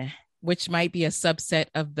 Vegan, which might be a subset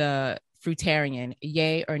of the fruitarian,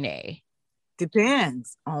 yay or nay?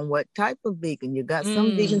 Depends on what type of vegan. You got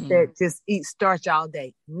some vegans that just eat starch all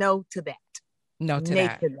day. No to that. No to nay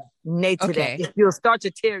that. To that. Nay to that. If you're a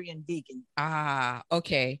starchitarian vegan. Ah,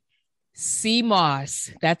 okay. Sea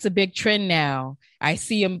moss. That's a big trend now. I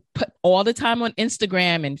see them put all the time on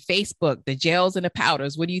Instagram and Facebook, the gels and the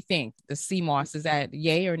powders. What do you think? The sea moss, is that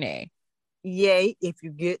yay or nay? Yay, if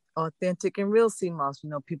you get authentic and real sea moss. You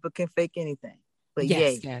know, people can fake anything. But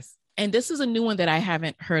yay. Yes. And this is a new one that I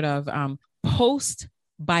haven't heard of.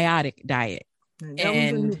 Postbiotic diet.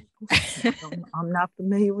 And I'm not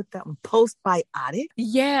familiar with that one. Postbiotic.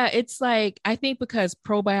 Yeah, it's like, I think because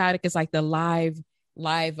probiotic is like the live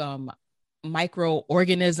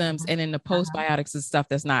microorganisms, and then the postbiotics is stuff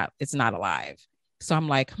it's not alive. So I'm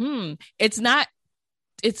like, it's not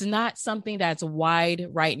something that's wide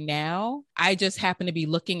right now. I just happen to be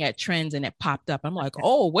looking at trends and it popped up. I'm like,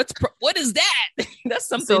 oh, what is that? That's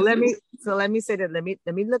something. So let me say that. Let me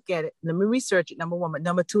look at it. Let me research it. Number one, but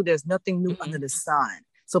number two, there's nothing new under the sun.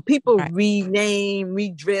 So people rename,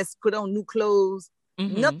 redress, put on new clothes.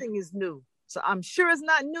 Nothing is new. So I'm sure it's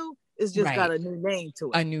not new. It's just got a new name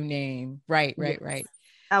to it. A new name. Right.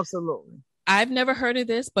 Absolutely. I've never heard of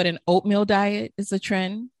this, but an oatmeal diet is a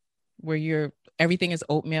trend where everything is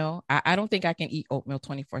oatmeal. I don't think I can eat oatmeal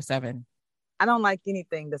 24/7. I don't like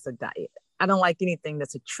anything that's a diet. I don't like anything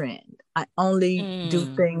that's a trend. I only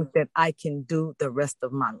do things that I can do the rest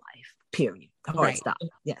of my life, period. Hard stop.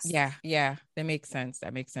 Yes. Yeah. That makes sense.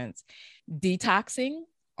 Detoxing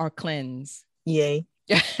or cleanse? Yay.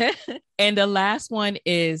 And the last one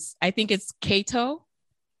is, I think it's keto,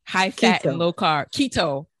 high fat and low carb.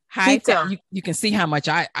 Keto. High fat. You can see how much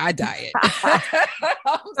I diet.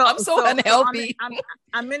 I'm so unhealthy.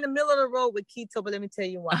 I'm in the middle of the road with keto, but let me tell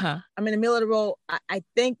you why. I'm in the middle of the road. I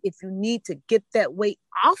think if you need to get that weight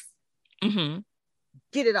off,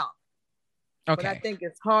 get it off. Okay. But I think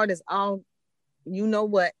it's hard as all, you know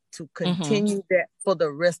what, to continue that for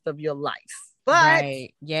the rest of your life. But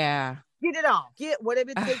get it off. Get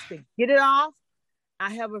whatever it takes to get it off. I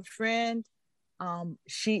have a friend.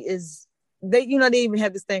 They even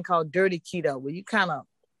have this thing called dirty keto, where you kind of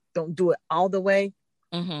don't do it all the way.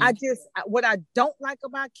 What I don't like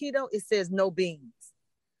about keto, it says no beans.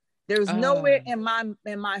 There's nowhere in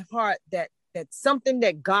my heart that something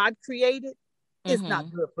that God created is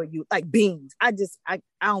not good for you, like beans. I can't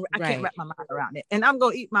wrap my mind around it, and I'm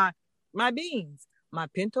gonna eat my beans, my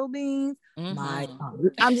pinto beans.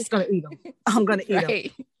 I'm just gonna eat them. I'm gonna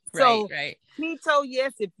eat them. So keto,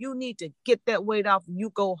 yes, if you need to get that weight off, you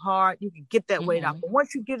go hard, you can get that weight off. But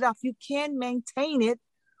once you get it off, you can maintain it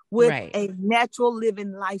with a natural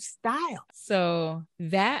living lifestyle. So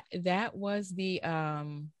that was the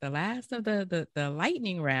last of the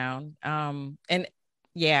lightning round. And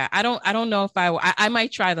yeah, I don't know if I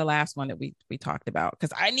might try the last one that we talked about,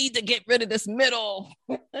 because I need to get rid of this middle.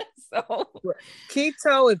 So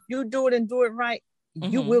keto, if you do it and do it right,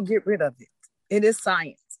 you will get rid of it. It is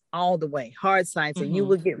science all the way, hard science, and you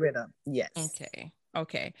will get rid of it. Yes.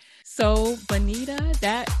 Okay. So Bonita,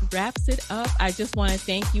 that wraps it up. I just want to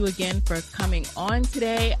thank you again for coming on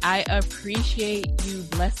today. I appreciate you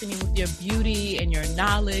blessing me with your beauty and your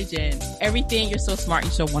knowledge and everything. You're so smart.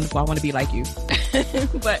 You're so wonderful. I want to be like you.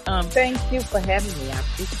 But thank you for having me. I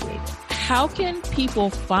appreciate it. How can people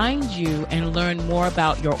find you and learn more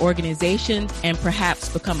about your organization and perhaps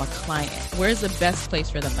become a client? Where's the best place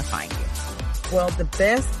for them to find you? Well, the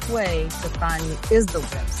best way to find me is the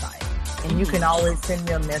website. And you can always send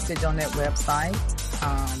me a message on that website.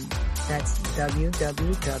 That's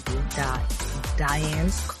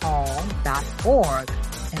www.dianescall.org.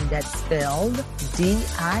 and that's spelled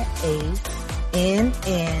DIANNESCALL.org.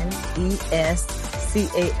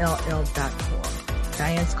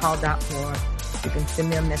 Diane'sCall.org. You can send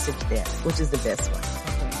me a message there, which is the best way.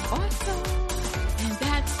 Okay. Awesome. And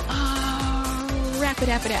that's wrap it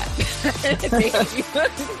up. Thank you.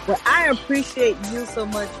 Well, I appreciate you so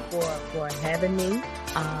much for having me.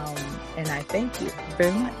 And I thank you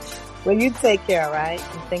very much. Well, you take care, all right?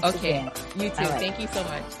 And thanks again. You too. Right. Thank you so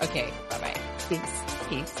much. Okay. Bye-bye. Peace.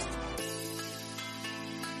 Peace.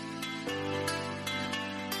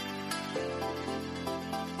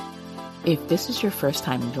 If this is your first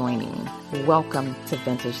time joining, welcome to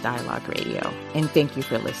Vintage Dialogue Radio, and thank you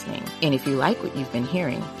for listening. And if you like what you've been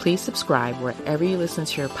hearing, please subscribe wherever you listen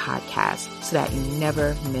to your podcast so that you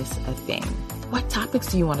never miss a thing. What topics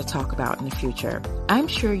do you want to talk about in the future? I'm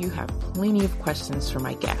sure you have plenty of questions for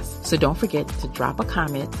my guests, so don't forget to drop a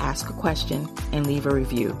comment, ask a question, and leave a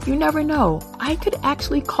review. You never know, I could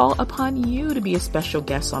actually call upon you to be a special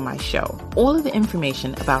guest on my show. All of the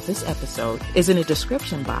information about this episode is in the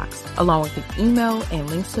description box, along with the email and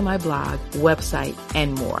links to my blog, website,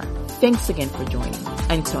 and more. Thanks again for joining.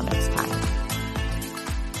 Until next time.